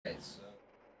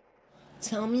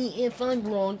Tell me if I'm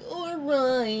wrong or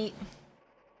right.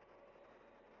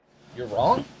 You're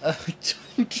wrong?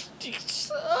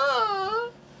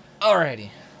 Alrighty.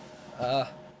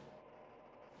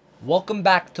 Welcome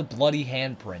back to Bloody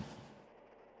Handprint.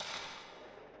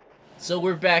 So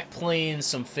we're back playing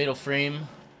some Fatal Frame.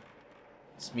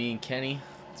 It's me and Kenny.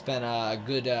 It's been a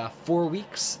good 4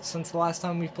 weeks since the last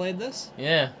time we played this.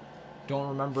 Yeah. Don't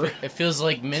remember. It feels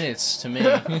like minutes to me.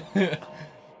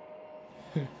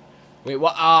 Wait,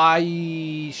 what?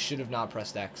 I should have not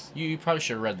pressed X. You probably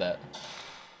should have read that.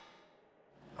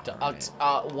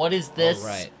 Right. What is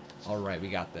this? Alright, we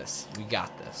got this. We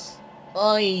got this.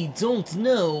 I don't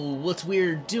know what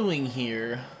we're doing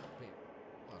here.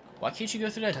 Why can't you go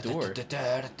through that door?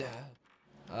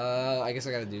 I guess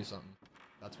I gotta do something.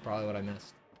 That's probably what I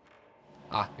missed.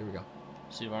 Ah, here we go.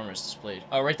 Suit of armor is displayed.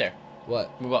 Oh, right there.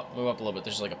 What? Move up a little bit.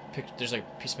 There's like a there's like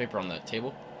a piece of paper on the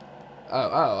table.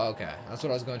 Oh, okay. That's what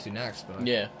I was going to next, but...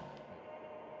 Yeah.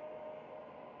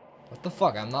 What the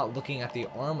fuck? I'm not looking at the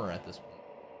armor at this point.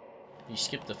 You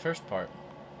skipped the first part.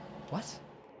 What?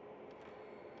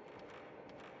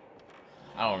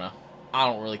 I don't know. I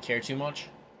don't really care too much.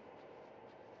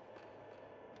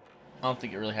 I don't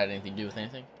think it really had anything to do with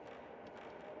anything.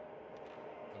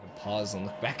 I can pause and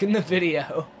look back in the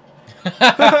video.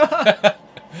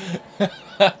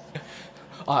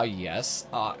 Yes.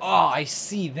 Oh, I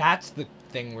see. That's the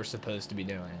thing we're supposed to be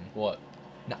doing. What?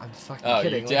 No, I'm fucking Oh,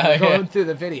 kidding. yeah, Like, yeah. going through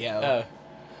the video. Oh.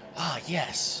 Ah,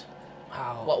 yes.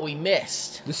 Wow. What we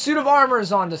missed. The suit of armor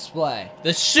is on display.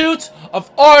 The suit of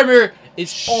armor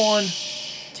is on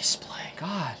display.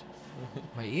 God.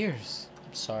 My ears.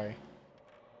 I'm sorry.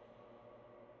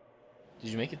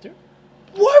 Did you make it through?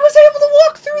 Why was I able to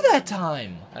walk through that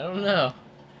time? I don't know.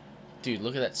 Dude,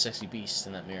 look at that sexy beast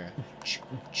in that mirror.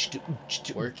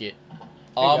 Work it.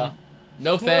 you go.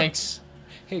 No thanks.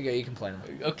 Here you go, you can play them.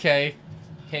 Okay.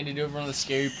 Hand it over on the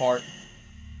scary part.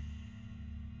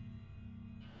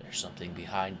 There's something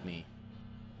behind me.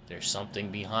 There's something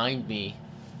behind me.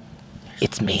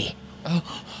 It's me.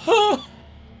 Oh.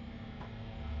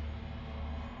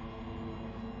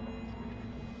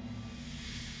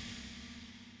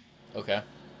 Okay.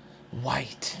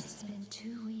 White. It's been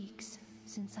 2 weeks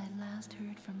since I last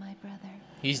heard from my brother.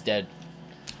 He's dead.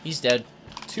 He's dead.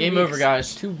 2 Game weeks. over,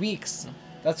 guys. 2 weeks.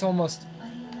 That's almost But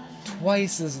he left me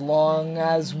twice as long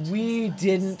as we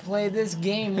didn't play this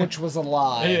game, which was a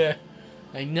lie. Yeah.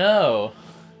 I know.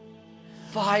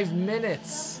 5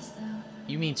 minutes. as though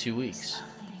You mean 2 weeks.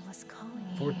 somebody was calling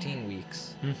me. 14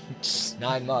 weeks.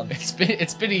 9 months.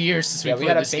 It's been a year since Yeah, we we played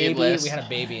had a this game baby. last. We had a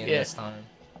baby in Yeah. this time.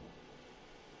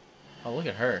 Oh, look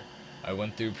at her. I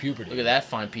went through puberty. Look at that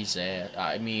fine piece of ass.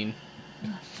 I mean,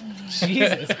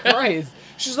 Jesus Christ.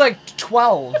 She's like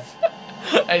 12.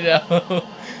 I know.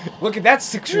 Look at that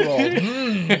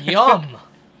 6-year-old. Yum.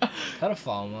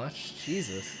 Pedophile much.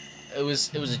 Jesus. It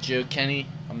was a joke, Kenny.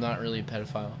 I'm not really a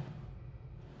pedophile.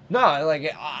 No,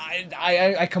 like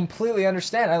I completely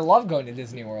understand. I love going to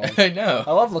Disney World. I know.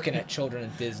 I love looking at children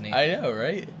at Disney. I know,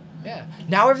 right? Yeah.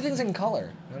 Now everything's in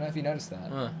color. I don't know if you noticed that.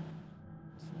 Huh.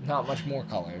 Not much more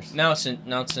colors. Now it's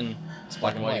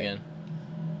black and white again.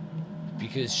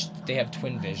 Because they have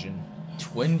twin vision.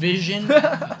 Twin vision?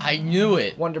 I knew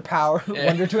it. Wonder power. Yeah.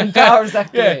 Wonder twin powers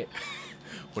that Yeah. great.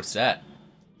 What's that?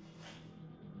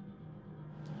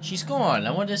 She's gone.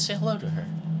 I wanted to say hello to her.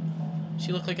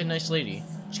 She looked like a nice lady.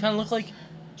 She kind of looked like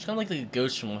a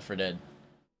ghost from Left 4 Dead.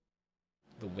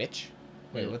 The witch?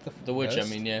 Wait, what the The witch, I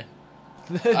ghost? mean, yeah.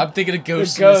 I'm thinking of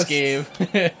ghosts in ghost. this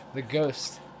game. The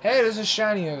ghost. Hey, there's a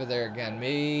shiny over there again.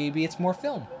 Maybe it's more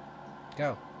film.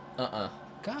 Go. Uh-uh.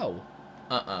 Go.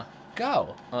 Uh-uh.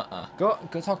 Go. Uh-uh.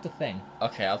 Go talk to Thing.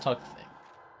 Okay, I'll talk to Thing.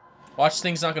 Watch,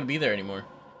 Thing's not gonna be there anymore.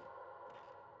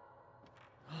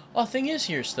 Oh, Thing is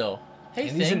here still. Hey,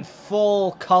 And he's Thing. in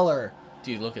full color.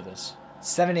 Dude, look at this.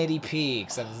 780p,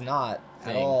 except it's not at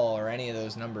Thing. all, or any of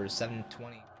those numbers.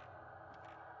 720. What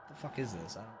the fuck is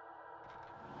this?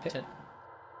 I don't...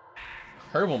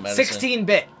 Herbal medicine.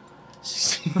 16-bit.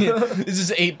 This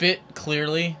is 8-bit,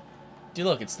 clearly. Dude,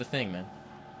 look, it's the Thing, man.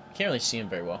 Can't really see him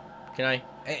very well. Can I?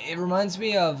 It reminds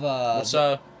me of, What's,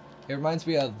 It reminds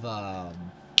me of, do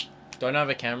I not have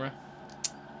a camera?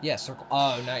 yeah, Circle...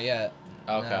 Oh, not yet.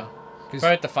 Okay. No. 'Cause Probably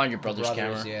have to find your the brother's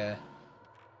camera. Yeah.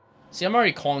 See, I'm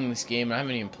already calling this game, and I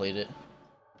haven't even played it.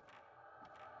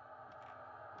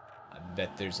 I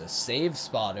bet there's a save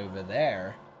spot over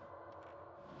there.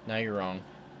 Now you're wrong.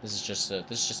 This is just a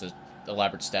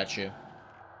elaborate statue.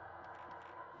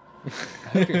 I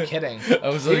hope you're kidding. I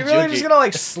was Are you like really joking. just gonna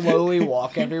like slowly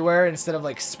walk everywhere instead of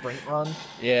like sprint run?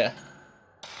 Yeah.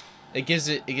 It gives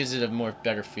it a more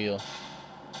better feel.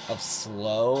 of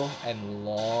slow and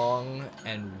long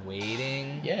and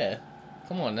waiting. Yeah.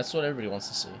 Come on, that's what everybody wants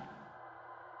to see.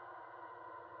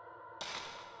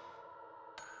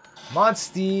 Come on,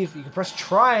 Steve. You can press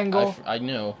triangle. I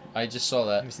know. I just saw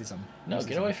that. Let me see something. No,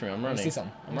 get away from me. I'm running. Let me see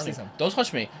something. I'm Let me running. see something. Don't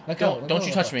touch me. Let go. Don't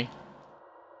you touch me.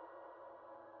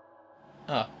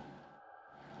 Ah.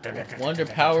 Wonder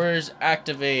powers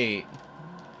activate.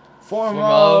 Form Form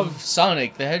of of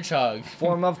Sonic the Hedgehog.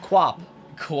 form of quap.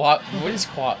 Quap. What is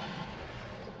quap?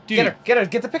 Dude, Get her.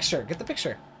 Get the picture. Get the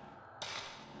picture.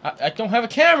 I don't have a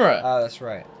camera. Oh, that's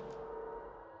right.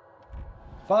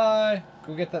 Bye.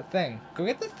 Go get that thing. Go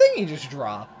get the thing you just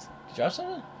dropped. Did you drop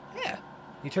something? Yeah.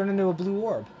 You turned into a blue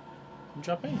orb. Didn't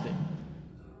drop anything.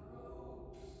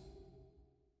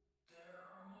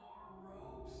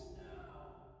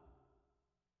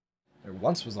 There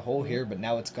once was a hole here, but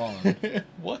now it's gone.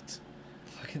 What?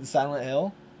 Fucking Silent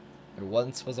Hill. There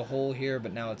once was a hole here,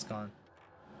 but now it's gone.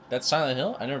 That's Silent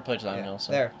Hill? I never played Silent Yeah. Hill.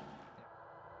 So. There.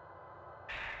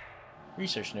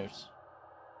 Research notes.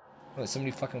 What,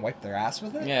 somebody fucking wiped their ass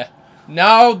with it? Yeah.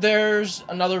 Now there's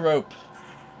another rope.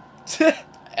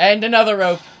 And another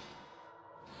rope.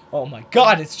 Oh my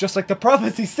god, it's just like the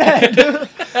prophecy said!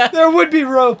 There would be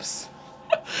ropes!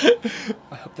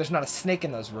 I hope there's not a snake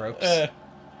in those ropes. I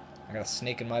got a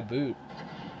snake in my boot.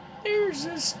 There's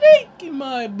a snake in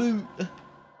my boot.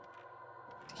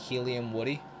 Helium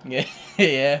Woody. Yeah,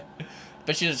 yeah.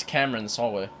 Bet you there's a camera in this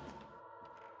hallway.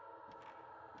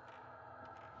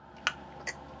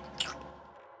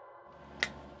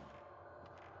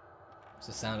 It's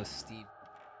the sound of Steve.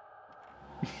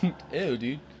 Ew,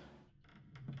 dude.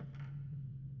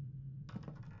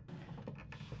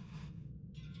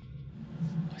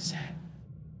 What's that?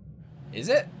 Is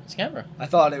it? It's a camera. I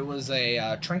thought it was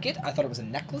a trinket. I thought it was a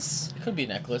necklace. It could be a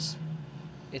necklace.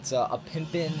 It's a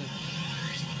pimpin'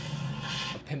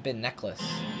 necklace.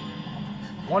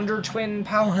 Wonder Twin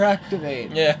power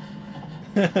activate. Yeah.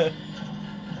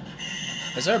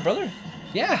 Is there a brother?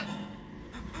 Yeah.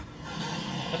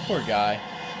 That poor guy.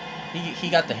 He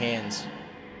got the hands.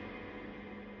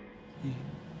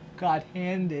 God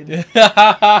handed.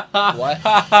 What?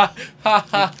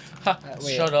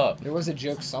 Wait, Shut up. There was a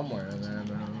joke somewhere in there,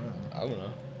 but I don't know. I don't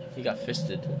know. He got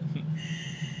fisted.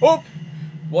 Oh!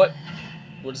 What?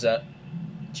 What is that?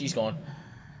 She's gone.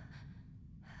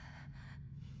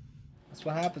 That's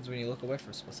what happens when you look away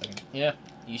for a split second. Yeah.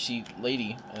 You see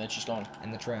Lady, and then she's gone.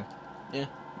 And the tram. Yeah.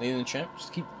 Lady and the Tramp.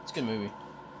 Just keep. It's a good movie.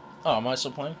 Oh, am I still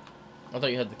playing? I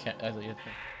thought you had the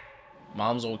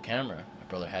Mom's old camera. My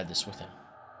brother had this with him.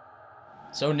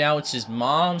 So now it's his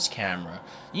mom's camera.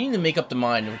 You need to make up the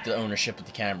mind with the ownership of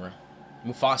the camera.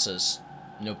 Mufasa's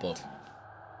notebook.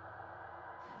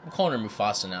 I'm calling her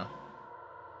Mufasa now.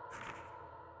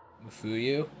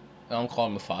 Mafuyu? No, I'm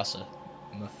calling Mufasa.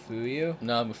 Mafuyu?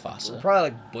 No, We're Mufasa. probably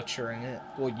like butchering it.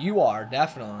 Well, you are,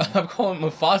 definitely. I'm calling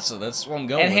Mufasa. That's what I'm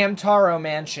going And with. Hamtaro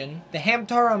Mansion. The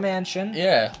Hamtaro Mansion.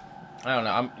 Yeah. I don't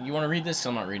know. You want to read this? 'Cause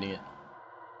I'm not reading it.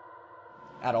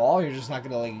 At all? You're just not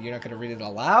gonna you're not gonna read it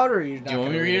aloud, or you're not Do you want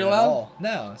gonna me to read it at aloud? all?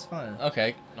 No, it's fine.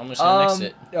 Okay. I'm just going to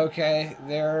mix it. Okay,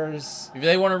 there's If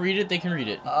they want to read it, they can read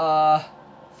it.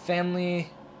 family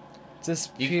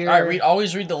disappear. Alright,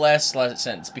 always read the last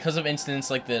sentence. Because of incidents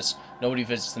like this, nobody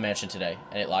visits the mansion today,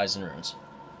 and it lies in ruins.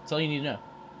 That's all you need to know.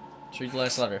 Just read the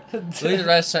last letter. Read the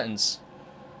last sentence.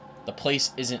 The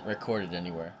place isn't recorded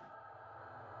anywhere.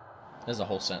 That's a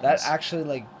whole sentence. That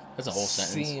actually That's a whole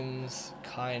sentence. seems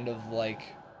kind of like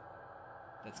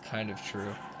that's kind of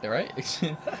true. They're right.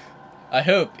 I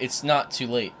hope it's not too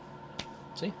late.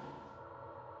 See? You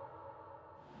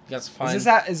got to find. Is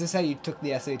this how you took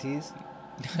the SATs?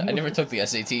 I never took the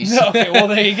SATs. No, okay, well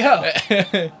there you go.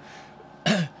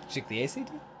 Take the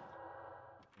ACT?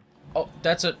 Oh,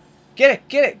 that's a. Get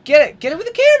it with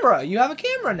the camera. You have a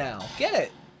camera now. Get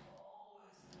it.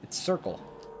 It's circle.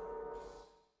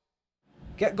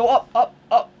 Go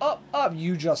up.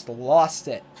 You just lost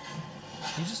it.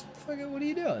 You just fucking. What are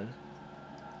you doing?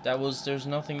 There's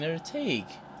nothing there to take.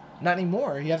 Not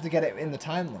anymore. You have to get it in the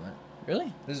time limit.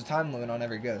 Really? There's a time limit on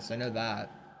every ghost. I know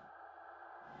that.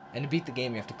 And to beat the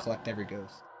game, you have to collect every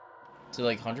ghost. To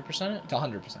like 100% it? To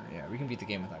 100%. Yeah, we can beat the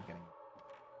game without getting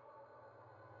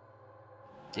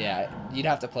it. Yeah, you'd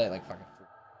have to play it like fucking.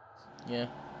 Yeah.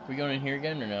 We going in here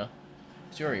again or no?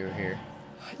 Sure, you were here.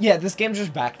 Yeah, this game's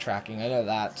just backtracking. I know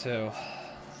that too.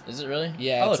 Is it really?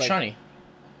 Yeah. Oh, it's it's like, shiny.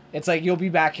 It's like you'll be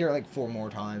back here like 4 more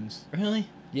times. Really?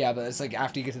 Yeah, but it's like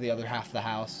after you get to the other half of the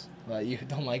house. But you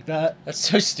don't like that. That's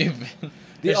so stupid. The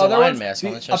There's other a lion ones, mask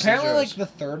on the chest. apparently, like the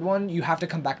third one, you have to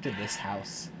come back to this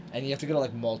house, and you have to go to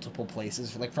like multiple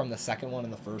places, like from the second one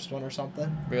and the first one or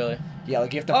something. Really? Yeah,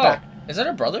 like you have to Oh, back. is that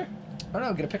her brother? I don't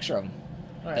know, get a picture of him.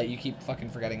 All That right. you keep fucking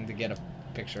forgetting to get a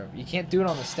picture of. You can't do it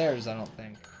on the stairs, I don't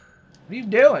think. What are you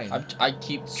doing? I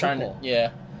keep trying to. Circle.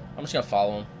 Yeah. I'm just gonna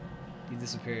follow him. He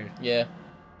disappeared. Yeah.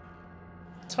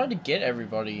 It's hard to get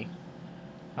everybody.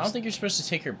 I don't think you're supposed to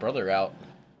take your brother out.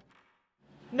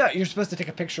 No, you're supposed to take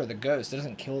a picture of the ghost. It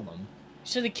doesn't kill them. You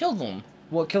said they killed them.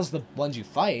 Well, it kills the ones you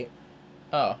fight,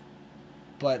 Oh.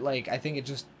 but like I think it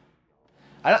just.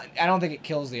 I don't think it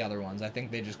kills the other ones. I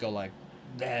think they just go like,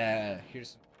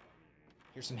 here's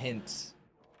some hints.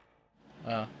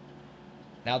 Oh.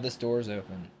 Now this door's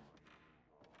open.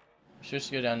 You're supposed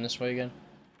to go down this way again?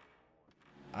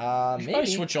 You should Maybe.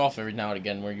 probably switch off every now and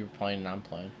again where you're playing and I'm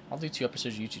playing. I'll do 2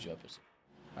 episodes, you 2 episodes.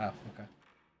 Oh, okay.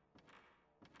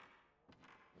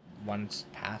 Once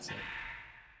pass it.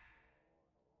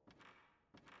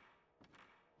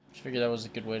 Just figured that was a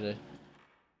good way to...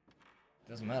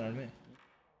 Doesn't matter to me.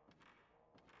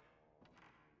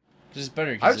 Because it's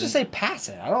better. I would just say pass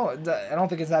it. I don't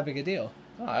think it's that big a deal.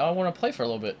 Oh, I want to play for a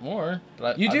little bit more.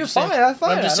 But You I'm do just fine, saying- that's fine,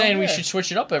 but I'm just I don't saying we care. should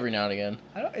switch it up every now and again.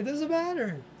 It doesn't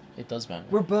matter. It does matter.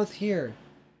 We're both here.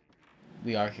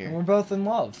 We are And here. we're both in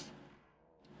love.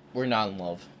 We're not in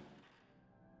love.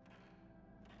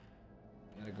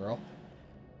 And a girl.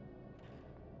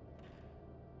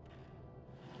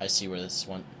 I see where this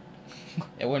went.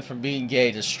 It went from being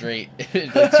gay to straight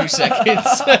in like 2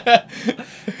 seconds.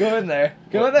 Go in there.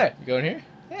 Go in there. You going here?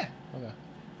 Yeah. Okay.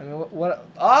 I mean, what?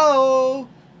 Oh!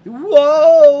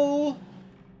 Whoa!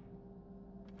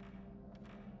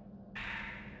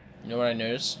 You know what I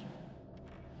noticed?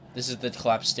 This is the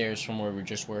collapsed stairs from where we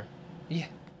just were. Yeah.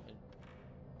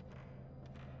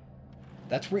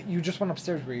 That's where you just went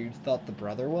upstairs where you thought the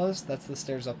brother was? That's the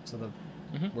stairs up to the...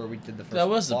 Mhm. Where we did the first That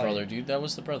was the flight. brother, dude. That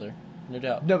was the brother. No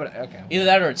doubt. No, but... Okay. Either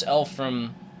that or it's L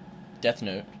from Death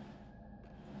Note.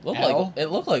 L? It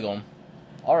looked like him.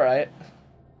 Alright.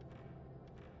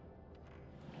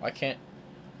 I can't...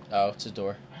 Oh, it's a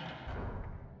door.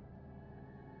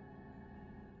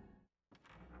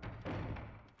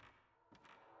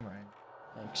 Right.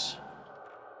 Thanks.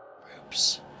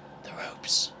 Ropes. The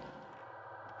ropes.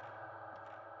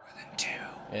 Within 2.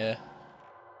 Yeah.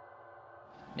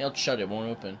 Nailed shut, it won't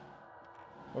open.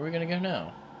 Where are we gonna go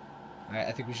now? Alright,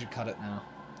 I think we should cut it now.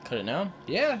 Cut it now?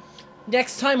 Yeah.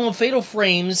 Next time on Fatal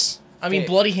Frames. I mean,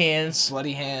 Bloody Hands.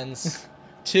 Bloody hands.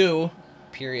 2.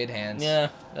 Period hands. Yeah,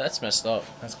 that's messed up.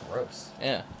 That's gross.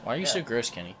 Yeah. Why are you so gross,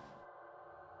 Kenny?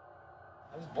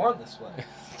 I was born this way.